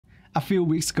A few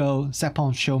weeks ago,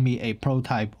 Zeapon showed me a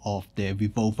prototype of the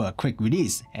Revolver quick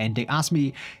release, and they asked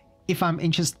me if I'm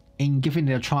interested in giving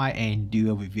it a try and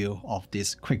do a review of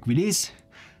this quick release.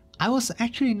 I was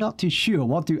actually not too sure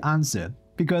what to answer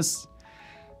because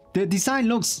the design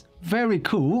looks very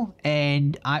cool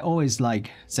and I always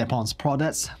like Zeapon's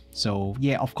products, so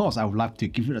yeah, of course I would like to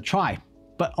give it a try.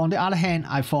 But on the other hand,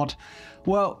 I thought,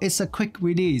 well, it's a quick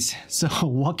release, so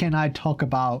what can I talk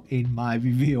about in my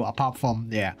review apart from,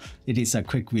 yeah, it is a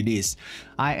quick release.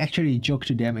 I actually joke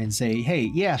to them and say,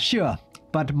 hey, yeah, sure,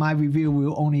 but my review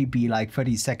will only be like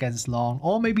 30 seconds long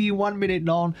or maybe 1 minute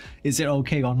long. Is it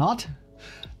okay or not?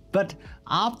 But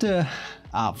after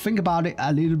think about it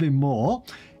a little bit more,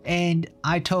 and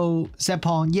I told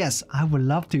Zeapon, yes, I would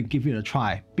love to give it a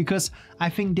try because I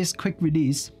think this quick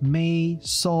release may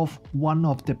solve one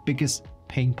of the biggest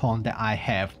pain points that I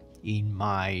have in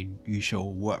my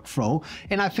usual workflow,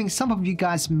 and I think some of you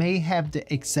guys may have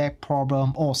the exact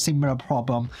problem or similar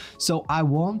problem, so I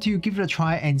want to give it a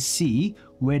try and see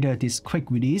whether this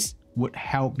quick release would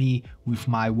help me with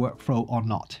my workflow or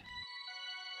not.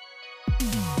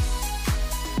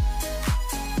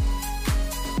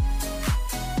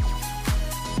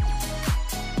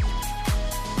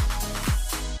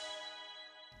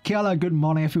 Kia ora, good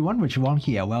morning everyone, Richard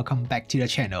here, welcome back to the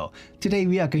channel. Today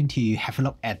we are going to have a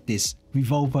look at this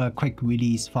Revolver quick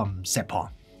release from Zeapon.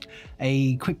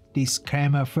 A quick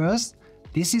disclaimer first,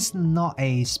 this is not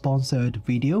a sponsored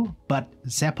video, but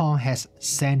Zeapon has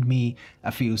sent me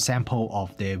a few samples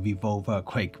of the Revolver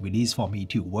quick release for me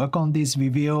to work on this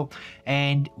review,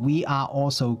 and we are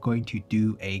also going to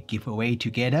do a giveaway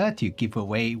together to give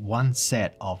away one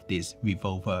set of this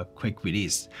Revolver quick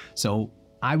release. So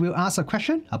I will ask a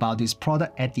question about this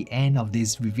product at the end of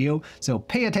this review, so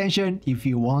pay attention if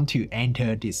you want to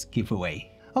enter this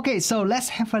giveaway. Okay, so let's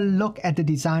have a look at the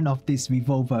design of this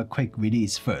Revolver quick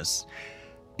release first.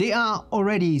 There are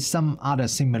already some other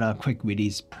similar quick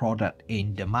release product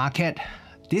in the market.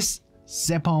 This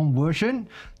Zeapon version,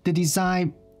 the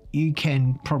design, you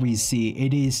can probably see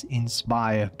it is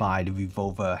inspired by the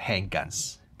Revolver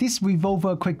handguns. This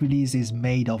Revolver quick release is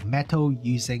made of metal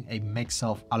using a mix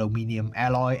of aluminum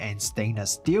alloy and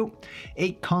stainless steel.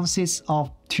 It consists of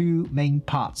two main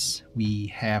parts. We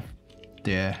have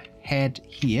the head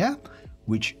here,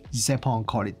 which Zeapon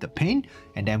called it the pin,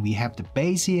 and then we have the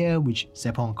base here, which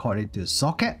Zeapon called it the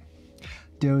socket.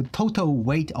 The total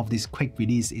weight of this quick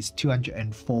release is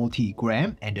 240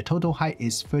 grams and the total height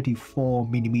is 34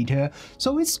 mm,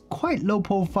 so it's quite low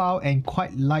profile and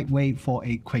quite lightweight for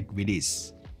a quick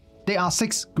release. There are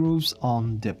 6 grooves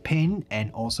on the pin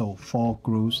and also 4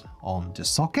 grooves on the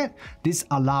socket. This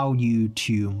allows you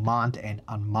to mount and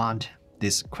unmount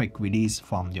this quick release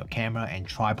from your camera and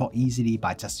tripod easily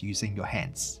by just using your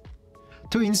hands.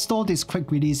 To install this quick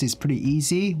release is pretty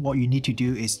easy. What you need to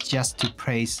do is just to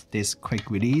place this quick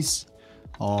release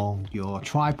on your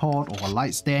tripod or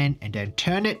light stand and then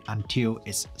turn it until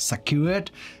it's secured,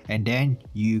 and then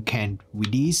you can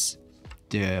release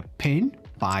the pin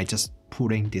by just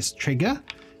pulling this trigger,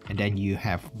 and then you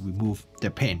have removed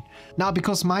the pin. Now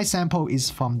because my sample is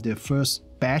from the first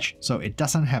batch, so it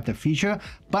doesn't have the feature,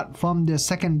 but from the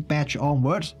second batch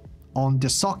onwards, on the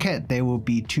socket there will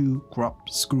be 2 grub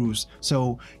screws.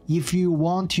 So if you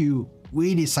want to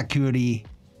really securely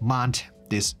mount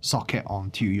this socket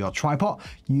onto your tripod,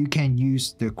 you can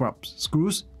use the grub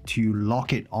screws to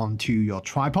lock it onto your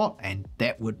tripod, and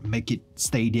that would make it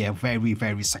stay there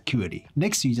very securely.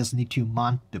 Next, you just need to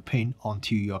mount the pin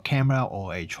onto your camera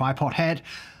or a tripod head.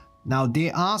 Now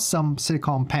there are some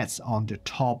silicone pads on the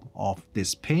top of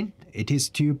this pin. It is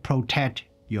to protect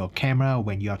your camera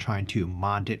when you are trying to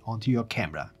mount it onto your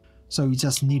camera. So you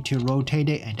just need to rotate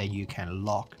it and then you can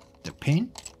lock the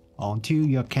pin onto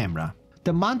your camera.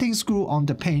 The mounting screw on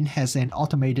the pin has an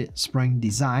automated spring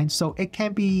design, so it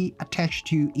can be attached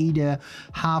to either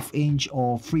 1/2 inch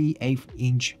or 3/8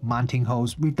 inch mounting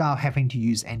holes without having to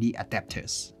use any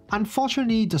adapters.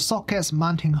 Unfortunately, the socket's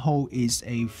mounting hole is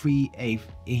a 3/8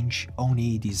 inch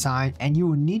only design, and you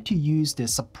will need to use the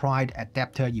supplied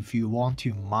adapter if you want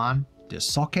to mount the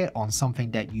socket on something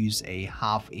that use a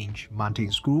 1/2 inch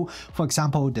mounting screw, for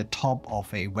example the top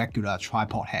of a regular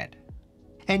tripod head.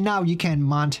 And now you can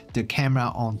mount the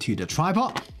camera onto the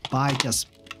tripod by just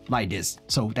like this.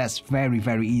 So that's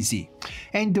very easy.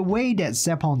 And the way that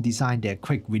Zeapon designed their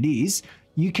quick release,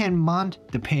 you can mount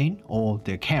the pin or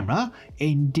the camera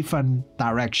in different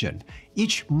direction.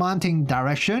 Each mounting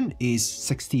direction is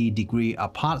 60 degrees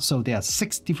apart, so there are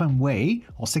 6 different ways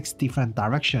or 6 different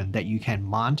directions that you can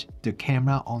mount the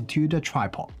camera onto the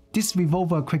tripod. This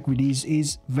Revolver quick release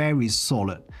is very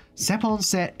solid. Zeapon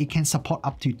said it can support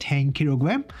up to 10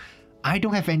 kg. I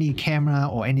don't have any camera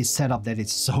or any setup that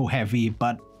is so heavy,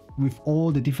 but with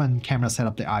all the different camera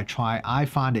setup that I try, I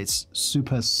find it's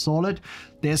super solid.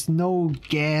 There's no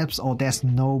gaps or there's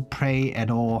no play at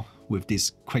all with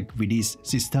this quick release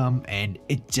system, and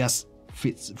it just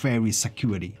fits very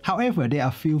securely. However, there are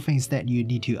a few things that you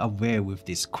need to aware with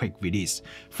this quick release.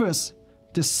 First,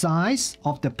 the size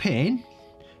of the pin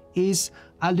is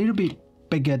a little bit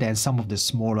bigger than some of the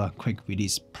smaller quick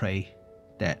release play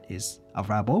that is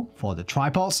available for the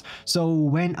tripods. So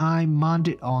when I mount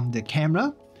it on the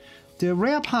camera, the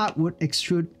rear part would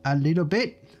extrude a little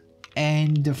bit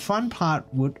and the front part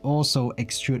would also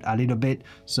extrude a little bit.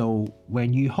 So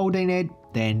when you holding it,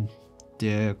 then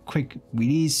the quick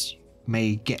release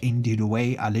may get into the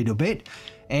way a little bit.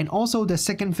 And also the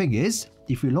second thing is,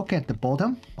 if you look at the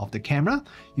bottom of the camera,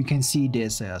 you can see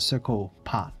there's a circle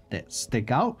part that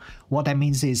stick out. What that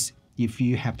means is, if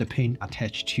you have the pin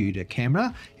attached to the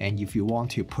camera and if you want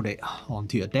to put it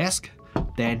onto your desk,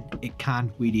 then it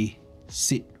can't really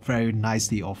sit very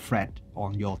nicely or flat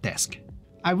on your desk.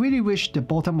 I really wish the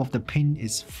bottom of the pin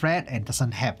is flat and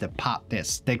doesn't have the part that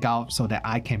stick out so that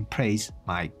I can place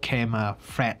my camera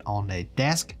flat on a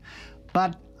desk.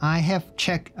 But I have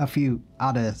checked a few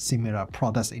other similar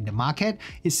products in the market.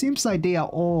 It seems like they are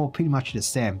all pretty much the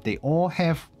same. They all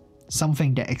have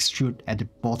something that extrude at the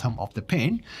bottom of the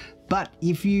pin. But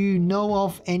if you know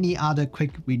of any other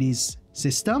quick release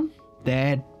system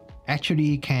that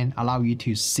actually can allow you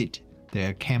to sit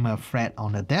the camera flat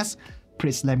on the desk,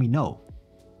 please let me know.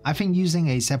 I think using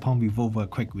a Zeapon Revolver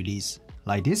quick release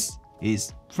like this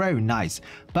is very nice,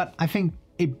 but I think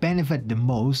it benefits the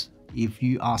most if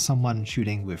you are someone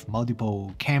shooting with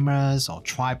multiple cameras or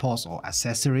tripods or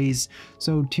accessories.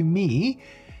 So to me,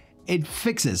 it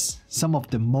fixes some of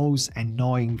the most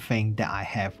annoying thing that I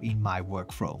have in my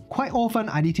workflow. Quite often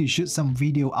I need to shoot some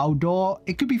video outdoor.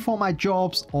 It could be for my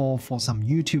jobs or for some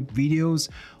YouTube videos.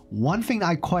 One thing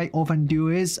I quite often do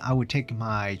is I would take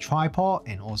my tripod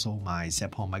and also my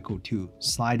Zeapon Micro 2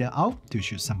 slider out to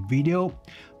shoot some video.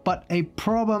 But a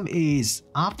problem is,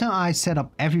 after I set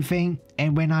up everything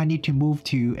and when I need to move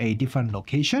to a different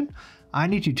location, I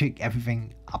need to take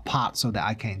everything apart so that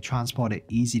I can transport it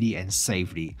easily and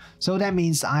safely. So that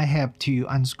means I have to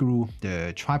unscrew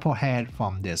the tripod head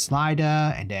from the slider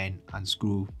and then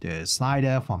unscrew the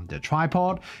slider from the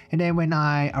tripod. And then when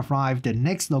I arrive the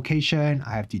next location,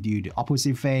 I have to do the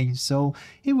opposite thing. So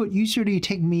it would usually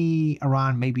take me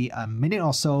around maybe a minute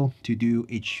or so to do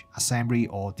each assembly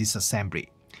or disassembly.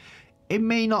 It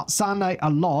may not sound like a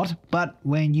lot, but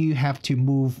when you have to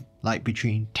move like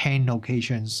between 10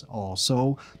 locations or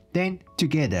so, then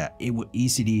together it would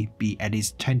easily be at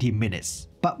least 20 minutes.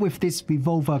 But with this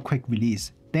Revolver quick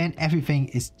release, then everything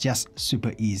is just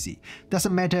super easy.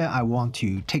 Doesn't matter I want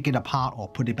to take it apart or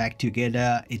put it back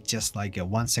together, it's just like a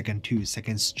 1 second, 2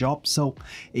 seconds job. So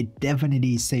it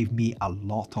definitely saved me a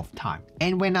lot of time.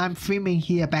 And when I'm filming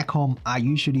here back home, I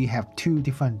usually have two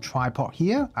different tripods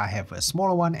here. I have a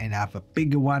smaller one and I have a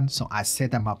bigger one. So I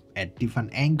set them up at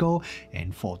different angle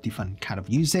and for different kind of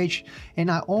usage.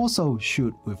 And I also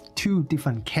shoot with two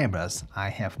different cameras. I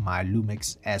have my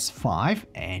Lumix S5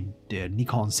 and the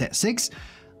Nikon Z6.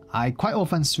 I quite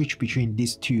often switch between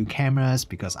these two cameras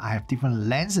because I have different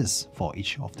lenses for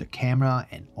each of the camera,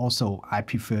 and also I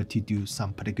prefer to do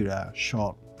some particular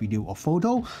short video or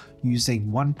photo using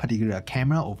one particular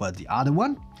camera over the other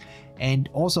one. And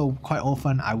also quite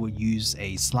often I would use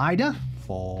a slider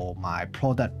for my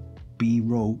product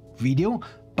B-roll video,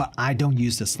 but I don't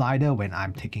use the slider when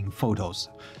I'm taking photos.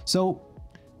 So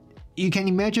you can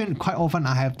imagine quite often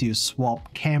I have to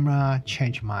swap camera,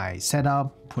 change my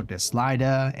setup, put the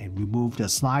slider and remove the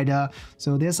slider.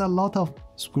 So there's a lot of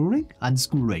screwing,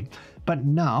 unscrewing. But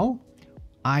now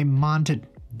I mounted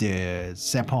the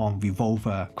Zeapon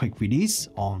Revolver quick release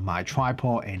on my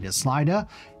tripod and the slider.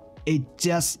 It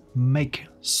just makes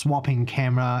swapping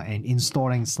camera and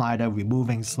installing slider,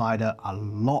 removing slider a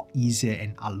lot easier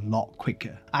and a lot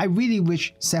quicker. I really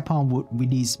wish Zeapon would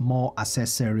release more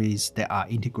accessories that are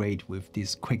integrated with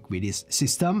this quick release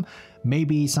system.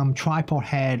 Maybe some tripod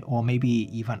head or maybe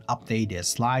even update their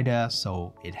slider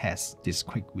so it has this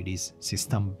quick release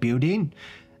system built in.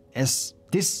 As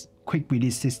this quick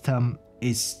release system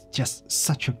is just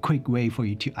such a quick way for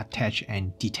you to attach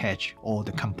and detach all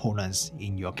the components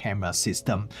in your camera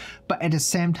system. But at the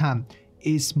same time,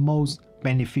 it's most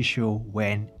beneficial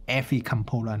when every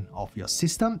component of your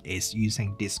system is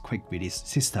using this quick release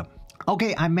system.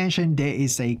 Okay, I mentioned there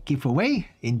is a giveaway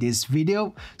in this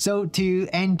video. So to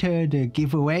enter the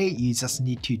giveaway, you just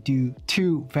need to do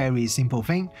two very simple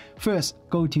things. First,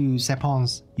 go to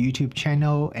Zeapon's YouTube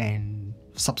channel and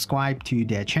subscribe to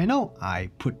their channel. I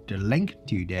put the link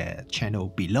to their channel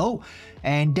below,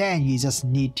 and then you just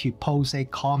need to post a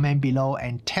comment below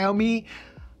and tell me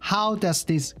how does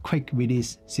this quick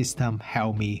release system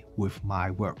help me with my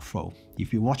workflow.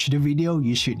 If you watch the video,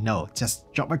 you should know.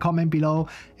 Just drop a comment below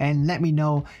and let me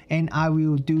know, and I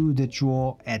will do the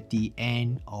draw at the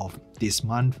end of this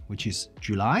month, which is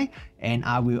July, and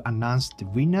I will announce the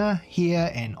winner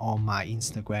here and on my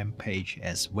Instagram page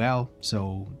as well.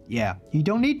 So yeah, you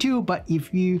don't need to, but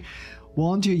if you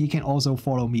want to, you can also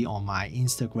follow me on my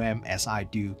Instagram, as I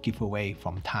do giveaway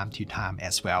from time to time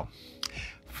as well.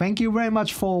 Thank you very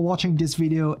much for watching this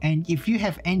video, and if you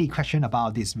have any question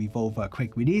about this Revolver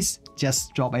quick release,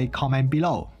 just drop a comment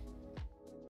below.